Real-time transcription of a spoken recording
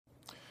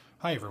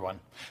Hi everyone.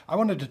 I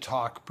wanted to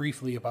talk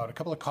briefly about a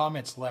couple of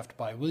comments left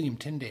by William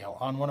Tyndale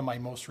on one of my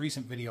most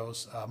recent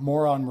videos,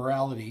 More on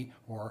Morality,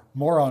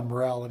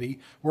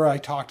 where I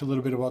talked a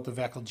little bit about the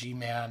Veckel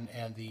G-Man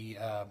and the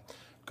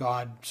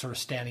God sort of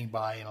standing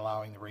by and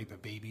allowing the rape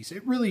of babies.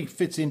 It really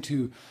fits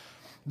into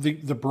the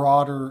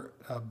broader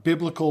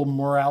biblical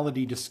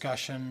morality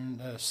discussion,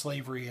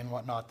 slavery and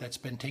whatnot that's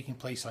been taking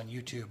place on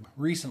YouTube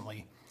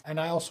recently. And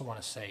I also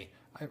want to say,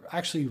 I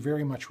actually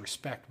very much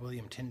respect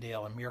William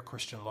Tyndale and Mere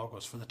Christian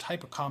Logos for the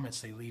type of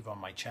comments they leave on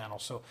my channel.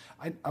 So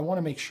I want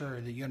to make sure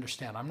that you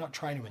understand I'm not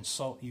trying to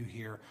insult you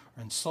here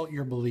or insult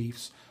your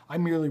beliefs.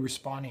 I'm merely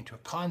responding to a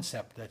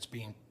concept that's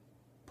being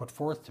put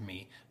forth to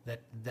me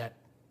that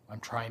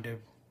I'm trying to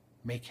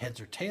make heads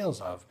or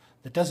tails of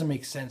that doesn't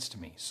make sense to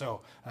me.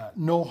 So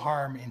no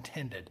harm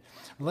intended.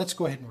 Let's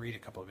go ahead and read a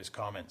couple of his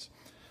comments.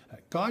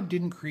 God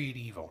didn't create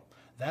evil.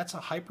 That's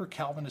a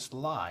hyper-Calvinist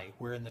lie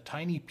wherein the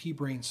tiny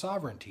pea-brain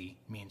sovereignty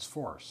means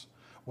force.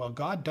 Well,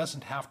 God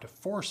doesn't have to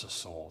force a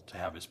soul to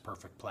have his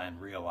perfect plan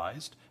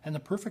realized, and the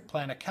perfect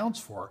plan accounts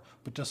for,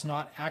 but does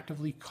not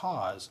actively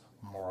cause,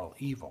 moral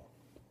evil.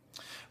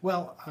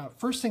 Well,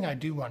 first thing I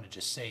do want to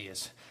just say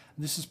is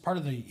this is part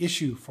of the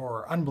issue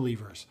for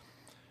unbelievers.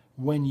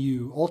 When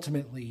you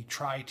ultimately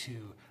try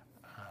to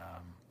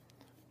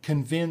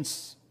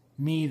convince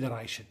me that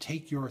I should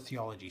take your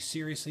theology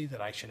seriously, that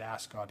I should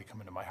ask God to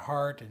come into my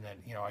heart, and that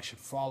I should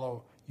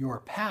follow your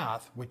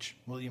path, which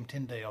William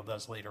Tyndale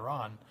does later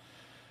on.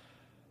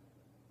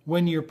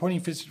 When you're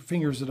pointing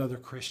fingers at other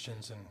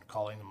Christians and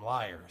calling them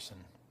liars,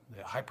 and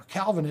the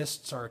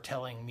hyper-Calvinists are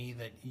telling me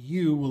that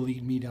you will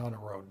lead me down a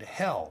road to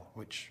hell,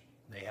 which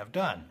they have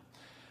done.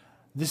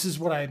 This is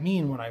what I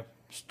mean when I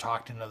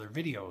talked in other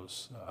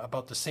videos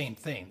about the same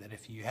thing, that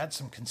if you had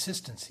some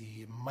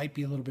consistency, it might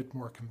be a little bit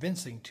more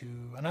convincing to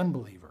an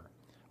unbeliever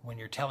when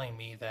you're telling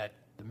me that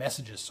the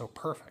message is so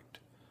perfect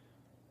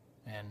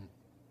and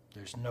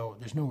there's no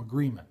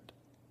agreement,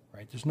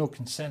 right? There's no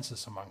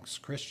consensus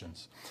amongst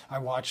Christians. I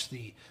watched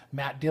the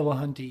Matt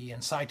Dillahunty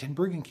and Cy Ten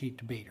Bruggencate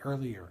debate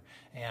earlier,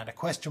 and a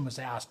question was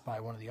asked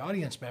by one of the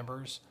audience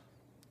members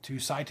to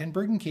Cy Ten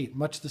Bruggencate,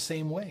 much the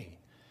same way.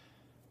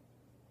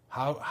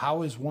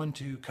 How is one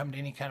to come to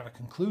any kind of a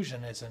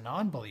conclusion as a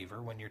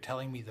non-believer when you're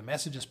telling me the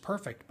message is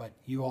perfect, but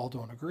you all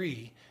don't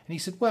agree? And he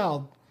said,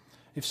 well,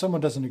 if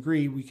someone doesn't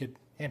agree, we could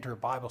enter a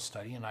Bible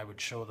study and I would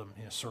show them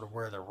sort of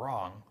where they're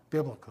wrong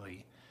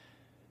biblically.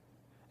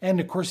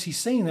 And of course, he's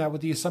saying that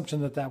with the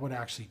assumption that that would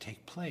actually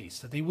take place,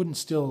 that they wouldn't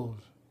still,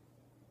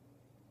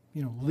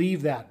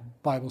 leave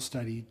that Bible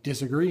study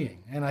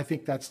disagreeing. And I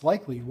think that's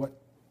likely what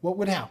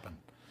would happen.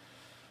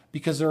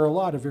 Because there are a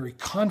lot of very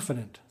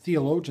confident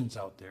theologians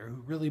out there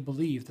who really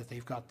believe that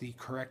they've got the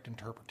correct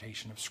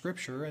interpretation of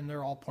Scripture, and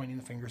they're all pointing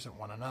the fingers at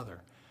one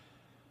another.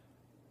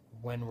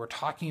 When we're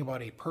talking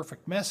about a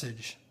perfect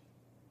message,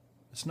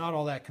 it's not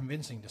all that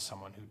convincing to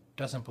someone who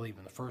doesn't believe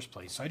in the first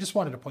place. So I just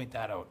wanted to point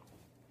that out.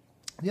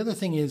 The other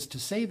thing is to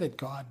say that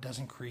God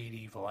doesn't create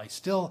evil.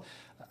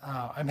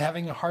 I'm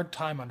having a hard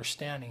time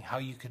understanding how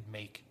you could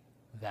make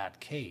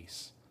that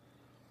case.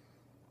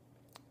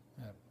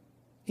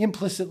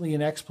 Implicitly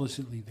and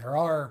explicitly, there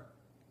are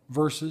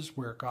verses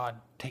where God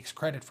takes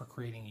credit for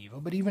creating evil,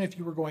 but even if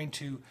you were going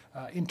to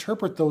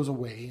interpret those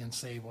away and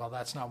say, well,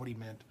 that's not what he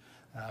meant,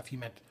 if he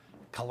meant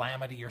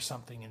calamity or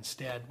something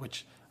instead,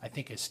 which I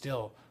think is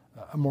still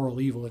a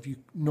moral evil. If you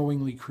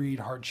knowingly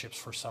create hardships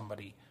for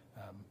somebody,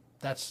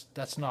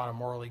 that's not a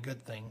morally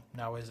good thing,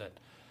 now is it?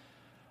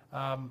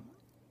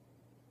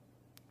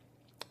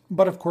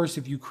 But of course,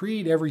 if you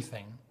create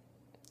everything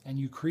and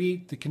you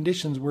create the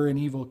conditions wherein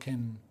evil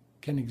can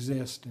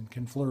exist and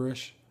can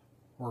flourish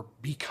or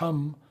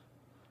become,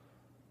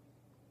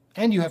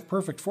 and you have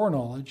perfect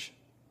foreknowledge,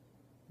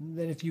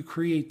 then if you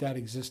create that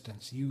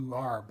existence, you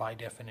are by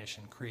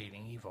definition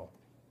creating evil.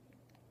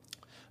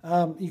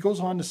 He goes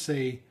on to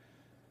say,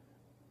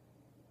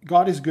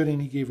 God is good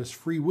and he gave us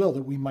free will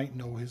that we might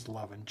know his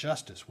love and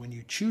justice. When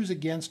you choose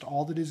against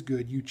all that is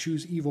good, you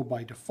choose evil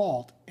by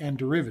default and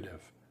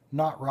derivative,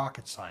 not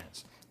rocket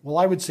science. Well,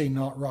 I would say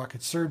not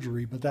rocket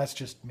surgery, but that's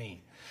just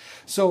me.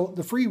 So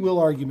the free will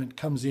argument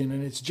comes in,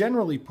 and it's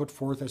generally put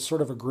forth as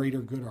sort of a greater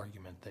good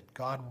argument, that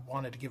God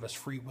wanted to give us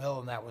free will,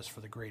 and that was for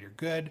the greater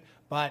good,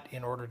 but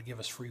in order to give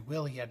us free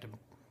will, he had to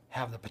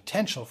have the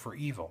potential for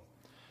evil.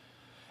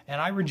 And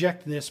I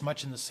reject this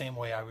much in the same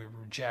way I would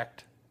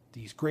reject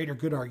these greater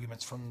good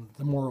arguments from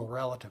the moral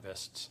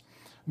relativists.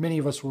 Many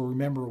of us will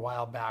remember a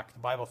while back, the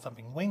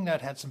Bible-thumping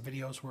wingnut had some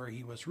videos where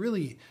he was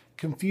really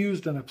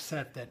confused and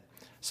upset that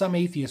some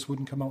atheists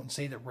wouldn't come out and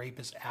say that rape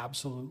is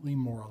absolutely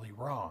morally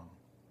wrong.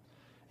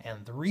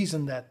 And the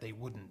reason that they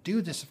wouldn't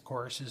do this, of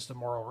course, is the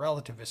moral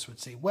relativists would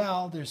say,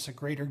 well, there's a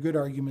greater good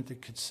argument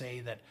that could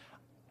say that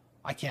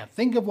I can't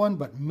think of one,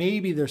 but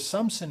maybe there's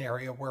some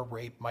scenario where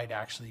rape might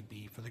actually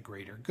be for the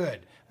greater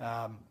good.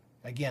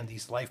 Again,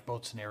 these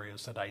lifeboat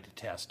scenarios that I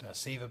detest.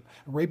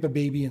 Rape a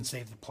baby and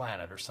save the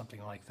planet or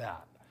something like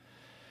that.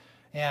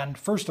 And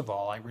first of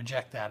all, I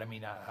reject that. I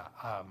mean,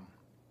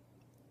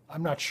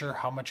 I'm not sure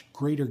how much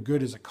greater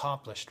good is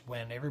accomplished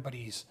when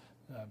everybody's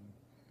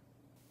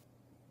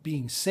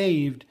being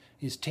saved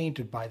is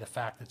tainted by the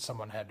fact that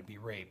someone had to be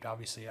raped.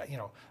 Obviously,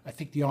 I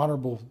think the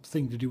honorable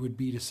thing to do would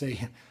be to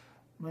say,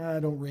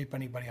 don't rape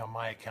anybody on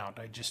my account.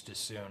 I'd just as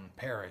soon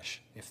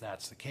perish if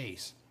that's the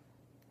case.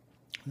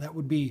 That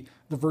would be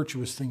the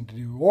virtuous thing to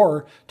do,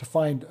 or to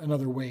find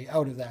another way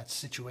out of that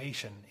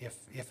situation,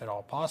 if at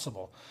all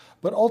possible.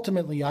 But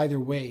ultimately, either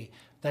way,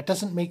 that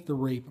doesn't make the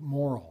rape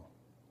moral.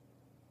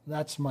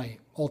 That's my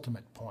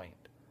ultimate point.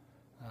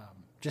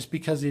 Just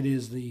because it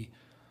is the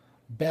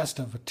best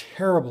of a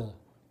terrible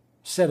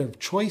set of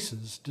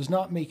choices does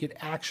not make it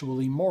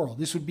actually moral.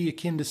 This would be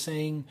akin to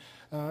saying,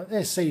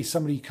 say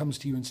somebody comes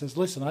to you and says,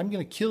 listen, I'm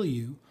going to kill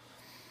you,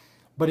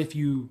 but if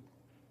you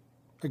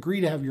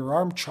agree to have your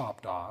arm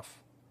chopped off,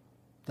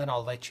 then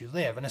I'll let you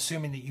live. And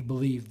assuming that you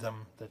believed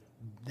them, that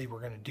they were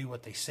going to do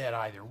what they said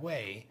either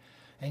way,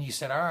 and you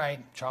said, all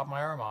right, chop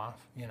my arm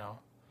off,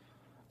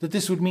 that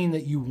this would mean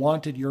that you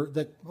wanted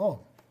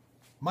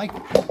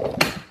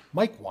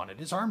Mike wanted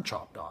his arm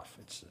chopped off.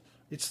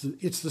 It's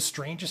the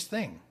strangest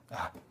thing.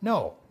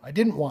 No, I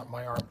didn't want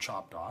my arm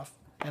chopped off.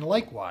 And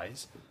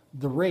likewise,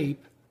 the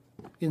rape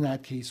in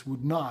that case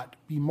would not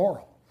be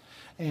moral.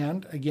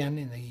 And again,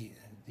 in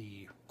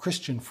the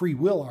Christian free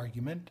will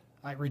argument,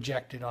 I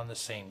reject it on the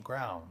same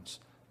grounds,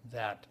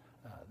 that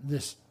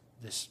this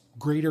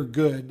greater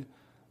good,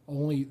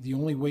 the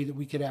only way that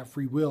we could have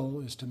free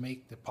will is to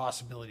make the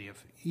possibility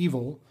of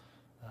evil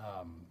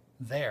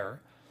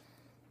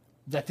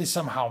that this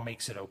somehow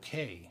makes it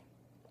okay.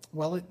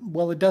 Well,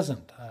 it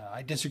doesn't.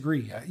 I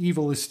disagree.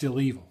 Evil is still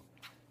evil.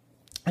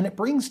 And it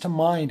brings to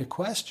mind a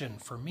question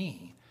for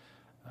me.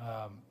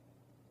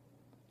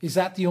 Is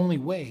that the only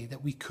way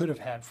that we could have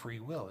had free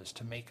will, is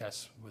to make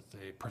us with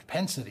the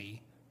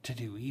propensity to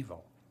do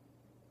evil?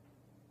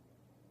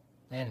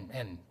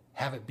 And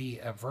have it be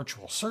a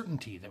virtual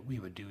certainty that we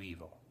would do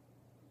evil?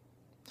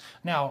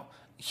 Now,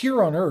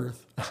 here on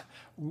earth,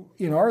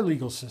 in our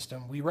legal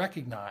system, we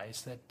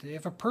recognize that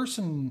if a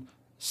person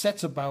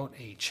sets about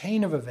a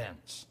chain of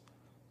events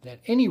that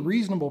any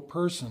reasonable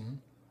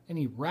person,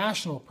 any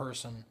rational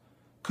person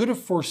could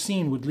have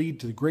foreseen would lead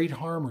to the great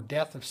harm or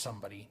death of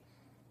somebody,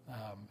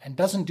 and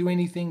doesn't do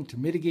anything to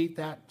mitigate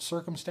that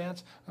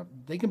circumstance,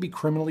 they can be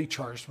criminally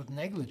charged with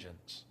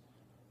negligence.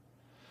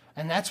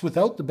 And that's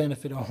without the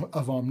benefit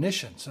of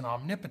omniscience and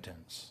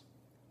omnipotence.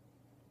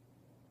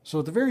 So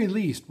at the very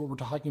least, what we're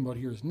talking about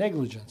here is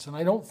negligence. And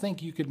I don't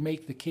think you could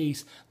make the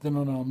case that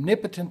an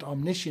omnipotent,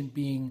 omniscient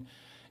being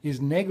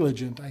is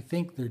negligent. I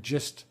think they're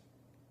just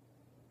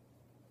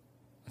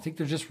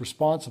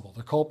responsible.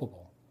 They're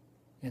culpable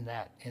in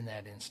that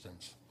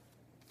instance.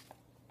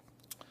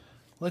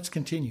 Let's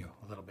continue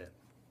a little bit.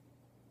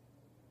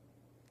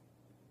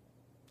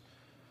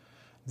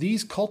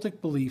 These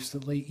cultic beliefs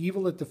that lay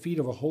evil at the feet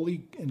of a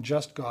holy and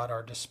just God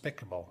are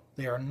despicable.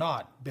 They are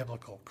not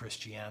biblical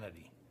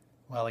Christianity.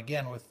 Well,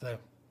 again, with the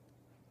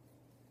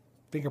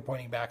finger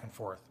pointing back and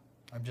forth,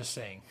 I'm just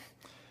saying,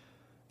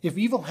 if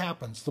evil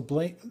happens,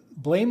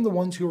 blame the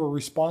ones who are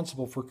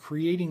responsible for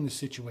creating the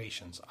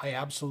situations. I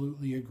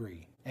absolutely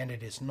agree, and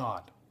it is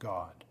not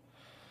God.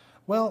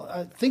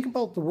 Well, think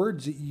about the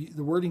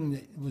wording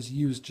that was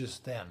used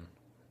just then.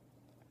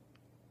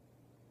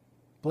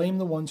 Blame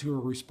the ones who are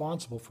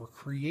responsible for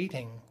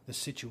creating the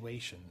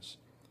situations.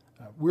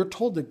 We're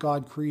told that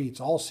God creates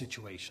all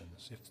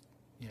situations if,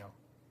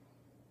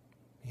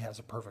 He has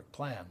a perfect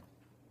plan.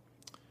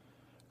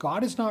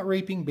 God is not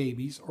raping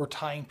babies or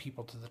tying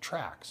people to the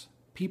tracks.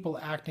 People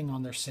acting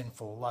on their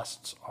sinful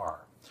lusts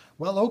are.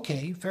 Well,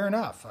 okay, fair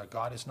enough.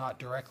 God is not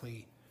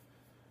directly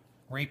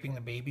raping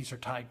the babies or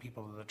tying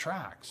people to the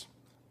tracks.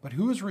 But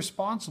who is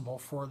responsible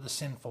for the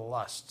sinful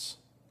lusts?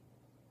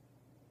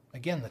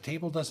 Again, the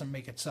table doesn't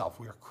make itself.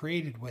 We are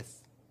created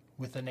with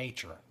a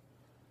nature.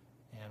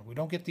 And we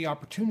don't get the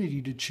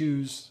opportunity to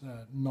choose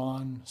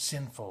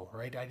non-sinful,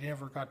 right? I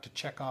never got to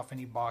check off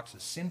any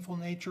boxes. Sinful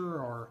nature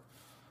or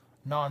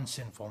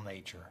non-sinful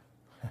nature.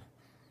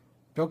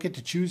 Don't get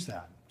to choose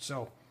that.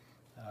 So,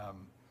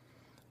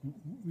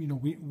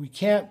 we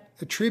can't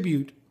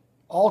attribute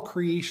all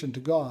creation to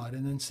God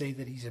and then say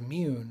that He's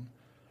immune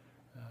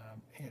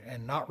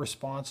and not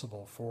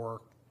responsible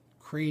for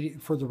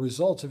the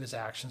results of His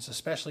actions,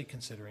 especially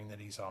considering that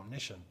He's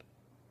omniscient.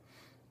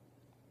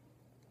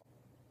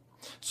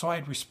 So I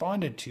had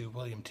responded to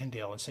William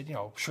Tyndale and said,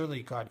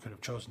 surely God could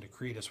have chosen to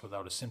create us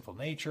without a sinful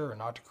nature or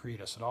not to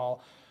create us at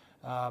all.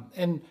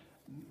 And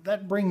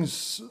that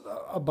brings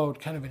about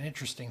kind of an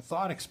interesting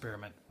thought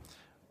experiment.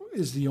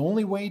 Is the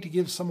only way to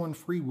give someone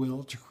free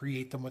will to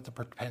create them with the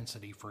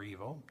propensity for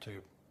evil,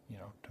 to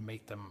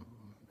make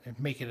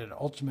it an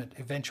ultimate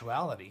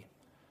eventuality?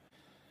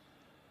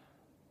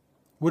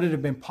 Would it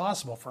have been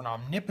possible for an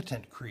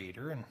omnipotent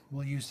creator, and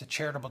we'll use the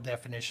charitable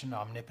definition,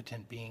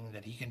 omnipotent being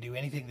that He can do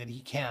anything that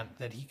He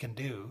can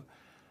do,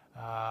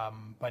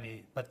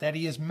 but that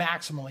He is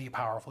maximally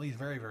powerful, He's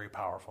very, very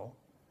powerful.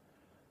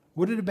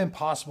 Would it have been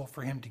possible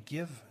for Him to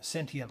give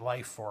sentient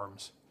life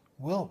forms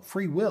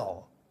free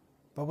will,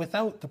 but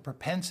without the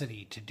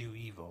propensity to do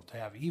evil, to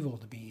have evil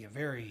to be a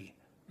very,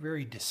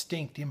 very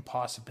distinct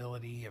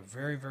impossibility, a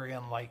very, very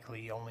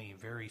unlikely, only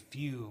very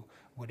few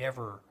would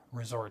ever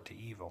resort to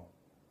evil.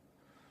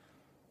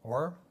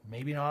 Or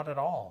maybe not at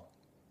all.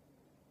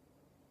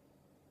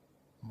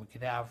 We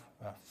could have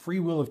a free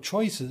will of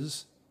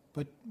choices,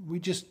 but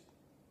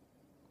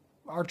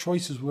our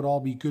choices would all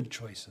be good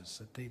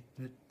choices.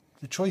 That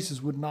the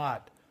choices would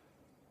not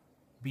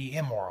be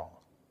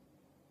immoral.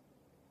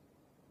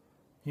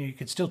 You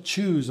could still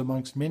choose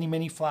amongst many,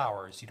 many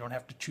flowers. You don't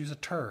have to choose a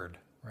turd,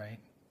 right?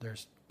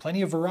 There's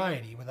plenty of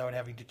variety without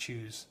having to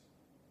choose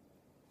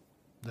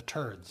the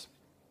turds.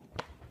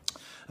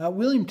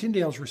 William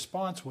Tyndale's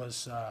response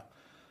was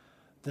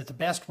that the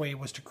best way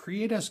was to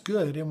create us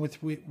good and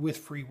with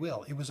free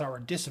will. It was our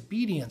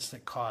disobedience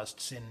that caused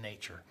sin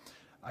nature.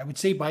 I would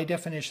say by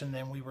definition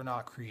then we were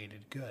not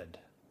created good.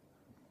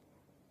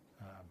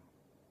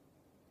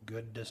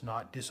 Good does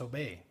not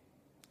disobey.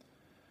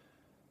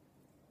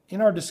 In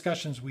our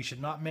discussions, we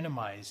should not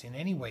minimize in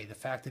any way the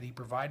fact that he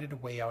provided a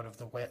way out of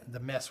the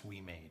mess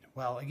we made.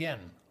 Well,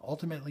 again,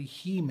 ultimately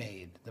he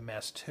made the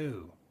mess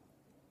too.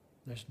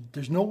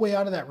 There's no way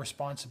out of that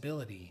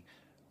responsibility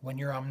when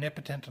you're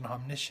omnipotent and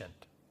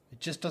omniscient. It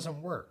just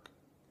doesn't work.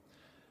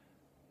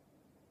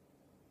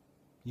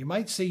 You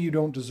might say you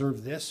don't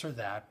deserve this or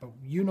that, but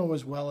you know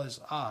as well as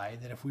I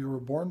that if we were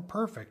born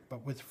perfect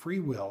but with free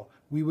will,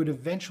 we would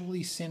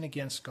eventually sin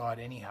against God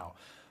anyhow.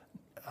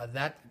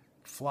 That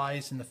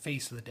flies in the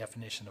face of the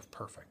definition of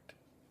perfect.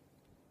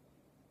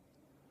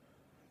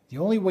 The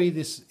only way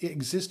this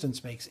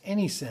existence makes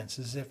any sense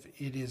is if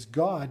it is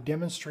God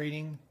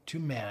demonstrating to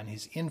man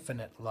his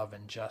infinite love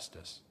and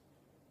justice.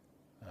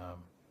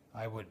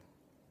 I would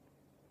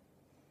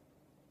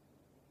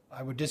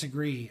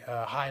disagree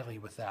highly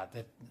with that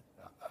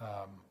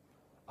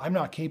I'm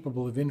not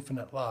capable of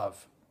infinite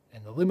love,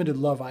 and the limited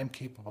love I'm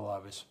capable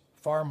of is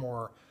far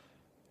more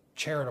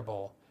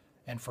charitable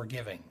and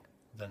forgiving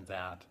than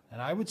that.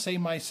 And I would say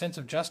my sense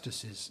of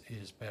justice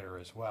is better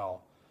as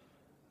well.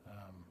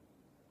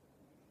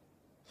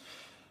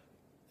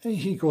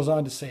 He goes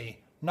on to say,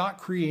 not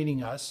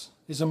creating us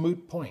is a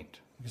moot point,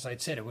 because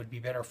I'd said it would be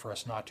better for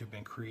us not to have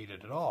been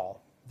created at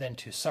all than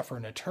to suffer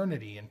an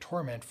eternity in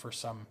torment for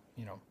some,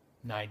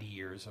 90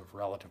 years of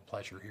relative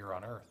pleasure here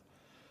on earth.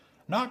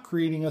 Not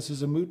creating us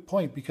is a moot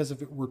point, because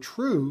if it were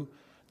true,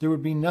 there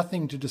would be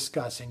nothing to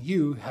discuss, and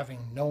you,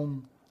 having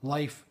known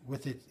life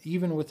with it,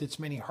 even with its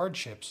many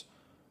hardships,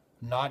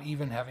 not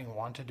even having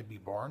wanted to be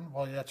born,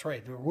 well, that's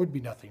right, there would be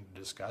nothing to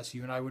discuss.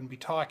 You and I wouldn't be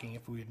talking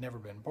if we had never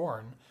been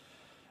born.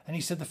 And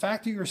he said, the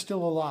fact that you're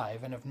still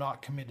alive and have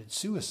not committed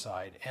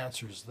suicide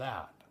answers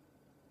that.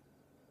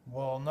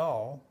 Well,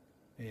 no,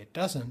 it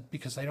doesn't,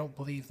 because I don't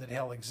believe that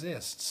hell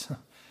exists.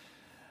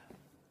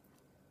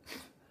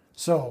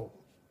 So,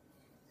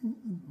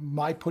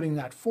 my putting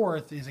that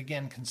forth is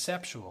again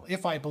conceptual.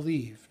 If I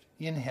believed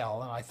in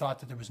hell and I thought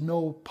that there was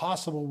no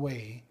possible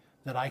way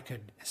that I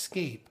could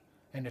escape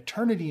an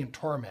eternity in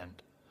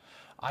torment,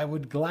 I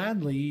would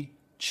gladly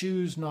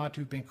choose not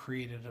to have been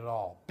created at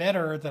all.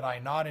 Better that I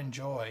not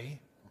enjoy,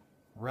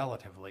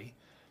 relatively,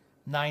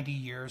 90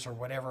 years or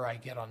whatever I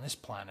get on this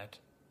planet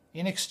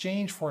in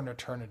exchange for an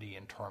eternity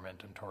in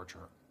torment and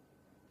torture.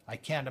 I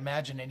can't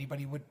imagine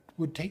anybody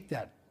would take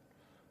that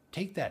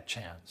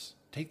chance,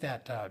 take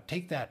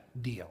that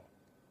deal.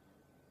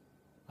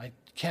 I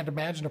can't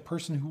imagine a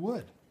person who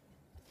would.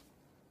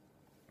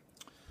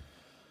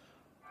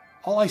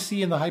 All I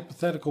see in the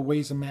hypothetical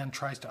ways a man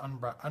tries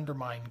to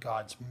undermine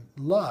God's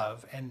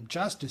love and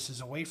justice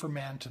is a way for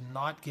man to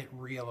not get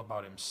real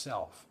about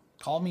himself.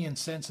 Call me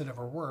insensitive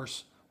or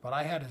worse, but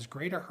I had as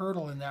great a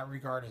hurdle in that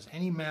regard as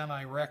any man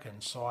I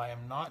reckon, so I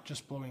am not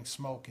just blowing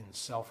smoke in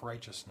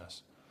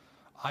self-righteousness.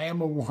 I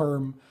am a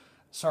worm.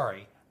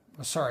 Sorry,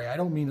 I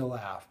don't mean to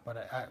laugh,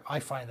 but I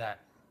find that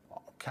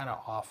kind of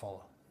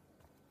awful.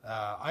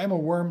 I am a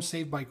worm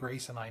saved by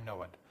grace, and I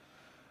know it.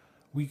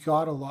 We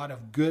got a lot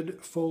of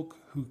good folk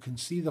who can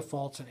see the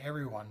faults in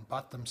everyone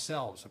but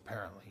themselves,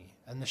 apparently.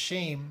 And the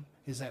shame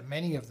is that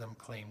many of them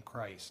claim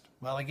Christ.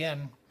 Well,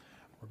 again,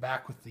 we're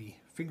back with the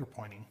finger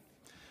pointing.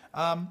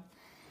 I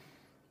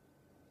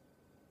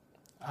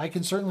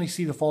can certainly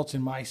see the faults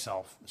in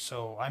myself,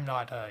 so I'm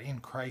not in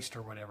Christ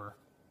or whatever.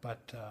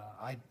 But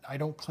I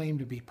don't claim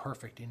to be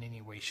perfect in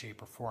any way,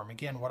 shape, or form.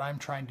 Again, what I'm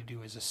trying to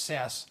do is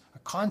assess a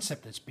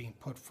concept that's being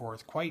put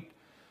forth quite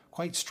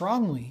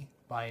strongly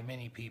by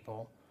many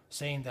people,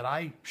 saying that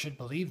I should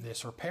believe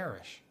this or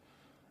perish,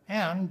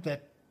 and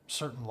that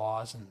certain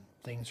laws and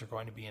things are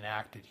going to be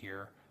enacted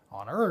here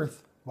on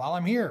earth while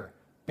I'm here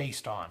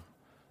based on.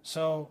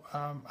 So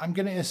I'm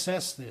going to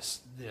assess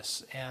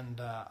this,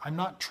 and I'm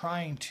not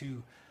trying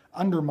to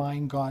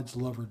undermine God's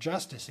love or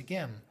justice.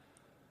 Again,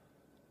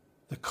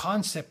 the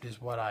concept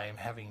is what I am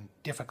having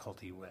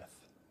difficulty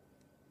with.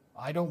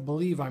 I don't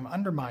believe I'm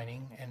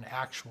undermining an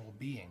actual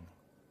being,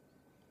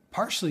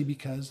 partially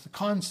because the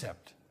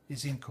concept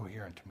is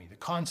incoherent to me. The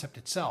concept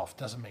itself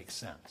doesn't make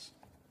sense.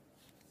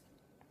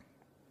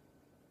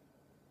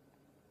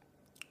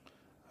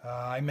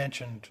 I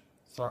mentioned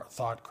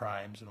thought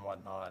crimes and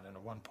whatnot, and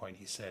at one point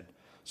he said,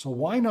 So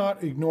why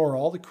not ignore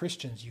all the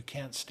Christians you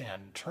can't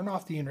stand? Turn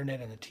off the internet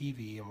and the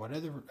TV and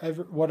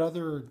what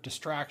other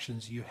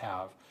distractions you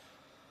have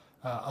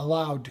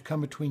allowed to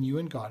come between you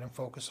and God, and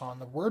focus on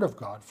the Word of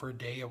God for a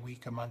day, a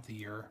week, a month, a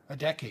year, a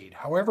decade,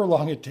 however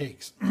long it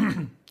takes.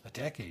 A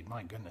decade,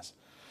 my goodness.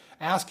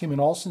 Ask him in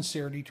all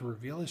sincerity to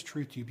reveal his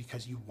truth to you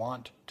because you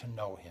want to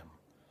know him.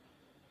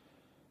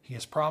 He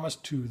has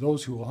promised to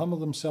those who will humble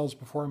themselves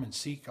before him and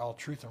seek all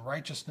truth and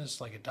righteousness,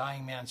 like a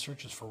dying man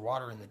searches for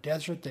water in the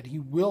desert, that he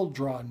will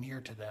draw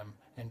near to them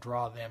and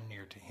draw them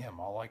near to him.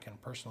 All I can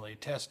personally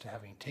attest to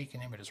having taken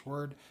him at his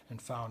word and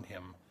found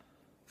him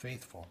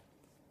faithful.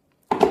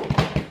 Yeah,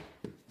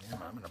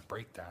 I'm going to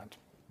break that.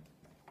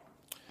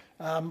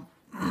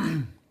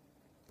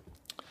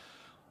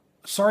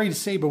 Sorry to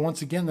say, but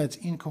once again, that's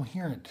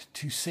incoherent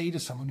to say to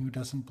someone who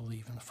doesn't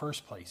believe in the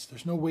first place.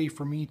 There's no way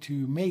for me to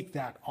make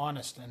that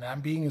honest, and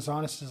I'm being as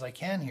honest as I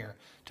can here,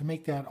 to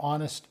make that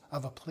honest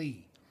of a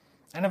plea.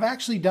 And I've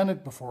actually done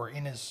it before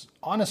in as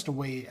honest a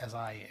way as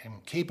I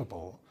am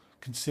capable,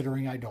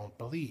 considering I don't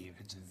believe.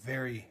 It's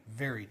very,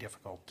 very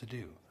difficult to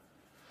do.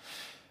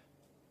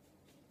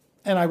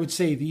 And I would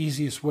say the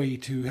easiest way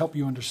to help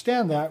you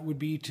understand that would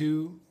be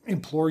to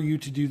implore you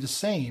to do the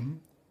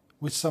same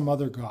with some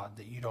other God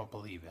that you don't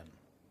believe in.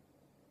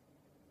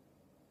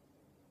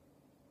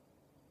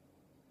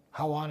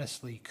 How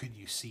honestly could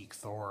you seek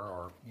Thor,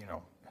 or,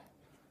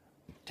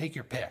 take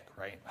your pick,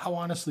 right? How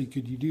honestly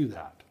could you do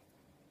that?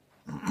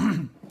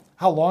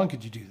 How long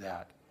could you do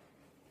that?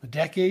 A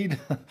decade?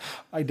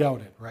 I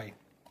doubt it, right?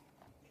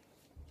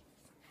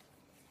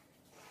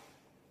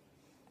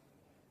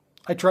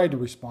 I tried to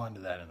respond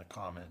to that in the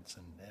comments,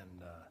 and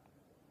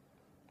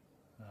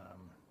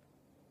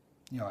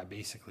I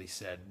basically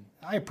said,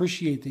 I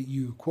appreciate that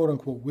you, quote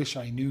unquote, wish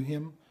I knew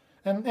him.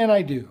 And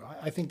I do.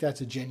 I think that's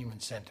a genuine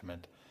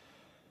sentiment.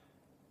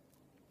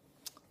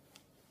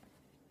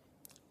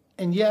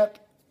 And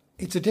yet,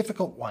 it's a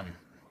difficult one.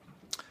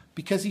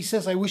 Because he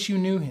says, I wish you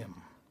knew him.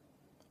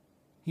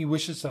 He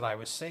wishes that I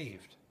was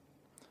saved.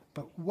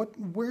 But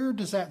where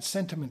does that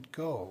sentiment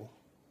go?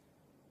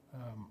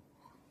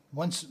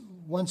 Once,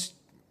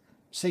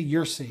 say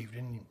you're saved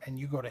and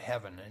you go to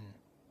heaven, and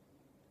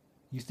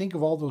you think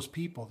of all those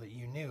people that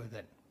you knew,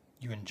 that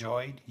you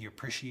enjoyed, you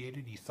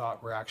appreciated, you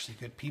thought were actually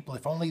good people.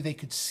 If only they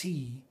could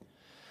see,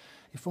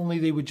 if only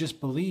they would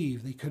just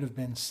believe, they could have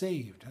been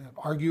saved.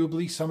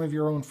 Arguably, some of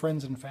your own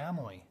friends and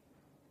family.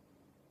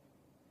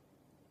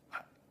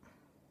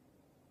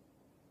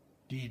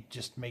 Do you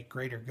just make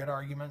greater good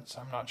arguments?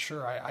 I'm not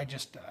sure. I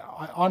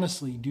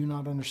honestly do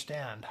not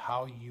understand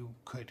how you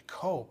could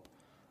cope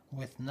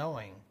with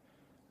knowing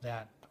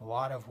that a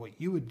lot of what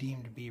you would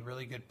deem to be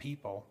really good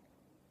people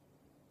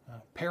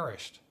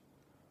perished.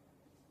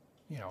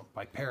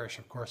 By perish,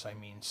 of course, I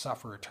mean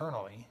suffer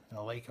eternally in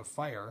a lake of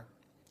fire,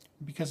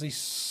 because they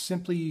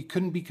simply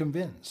couldn't be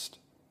convinced.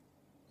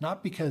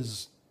 Not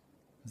because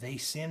they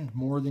sinned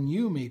more than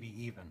you, maybe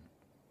even.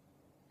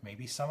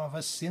 Maybe some of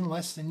us sin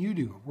less than you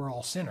do. We're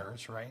all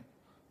sinners, right?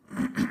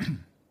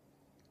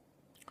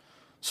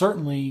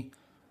 Certainly,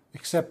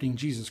 accepting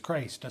Jesus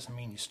Christ doesn't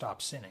mean you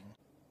stop sinning.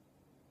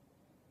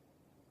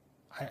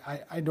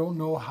 I don't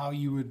know how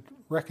you would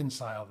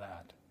reconcile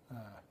that,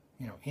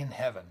 in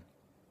heaven.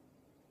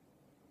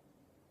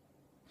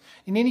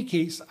 In any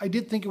case, I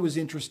did think it was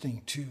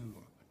interesting to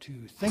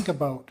think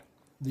about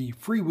the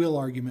free will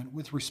argument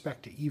with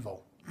respect to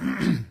evil.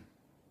 And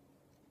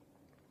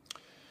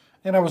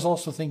I was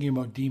also thinking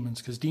about demons,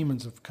 because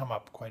demons have come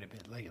up quite a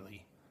bit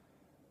lately.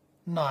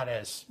 Not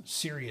as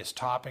serious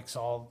topics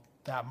all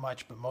that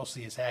much, but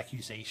mostly as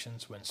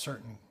accusations when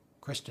certain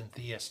Christian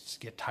theists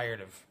get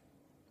tired of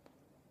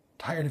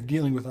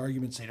dealing with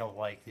arguments they don't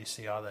like. They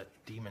say, the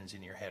demons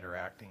in your head are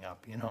acting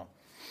up,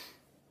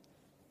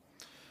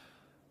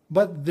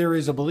 But there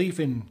is a belief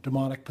in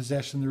demonic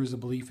possession. There is a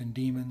belief in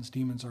demons.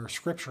 Demons are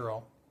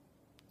scriptural.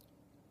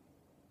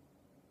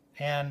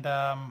 And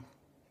I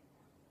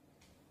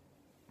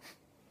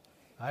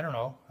don't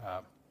know.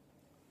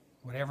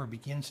 Whatever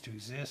begins to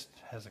exist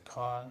has a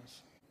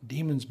cause.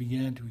 Demons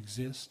began to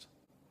exist.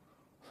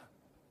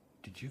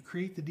 Did you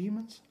create the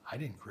demons? I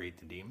didn't create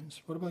the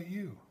demons. What about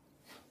you?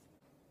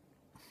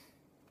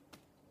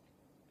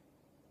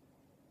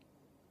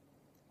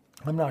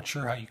 I'm not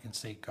sure how you can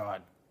say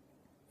God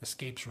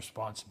escapes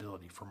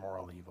responsibility for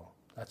moral evil.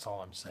 That's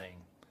all I'm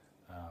saying.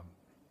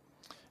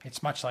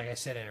 It's much like I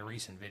said in a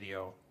recent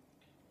video.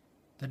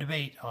 The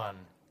debate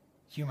on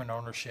human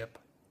ownership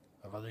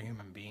of other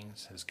human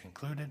beings has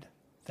concluded.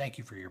 Thank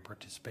you for your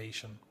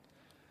participation.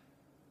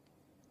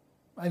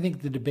 I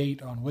think the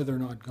debate on whether or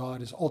not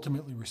God is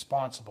ultimately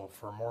responsible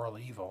for moral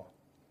evil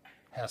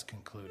has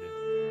concluded.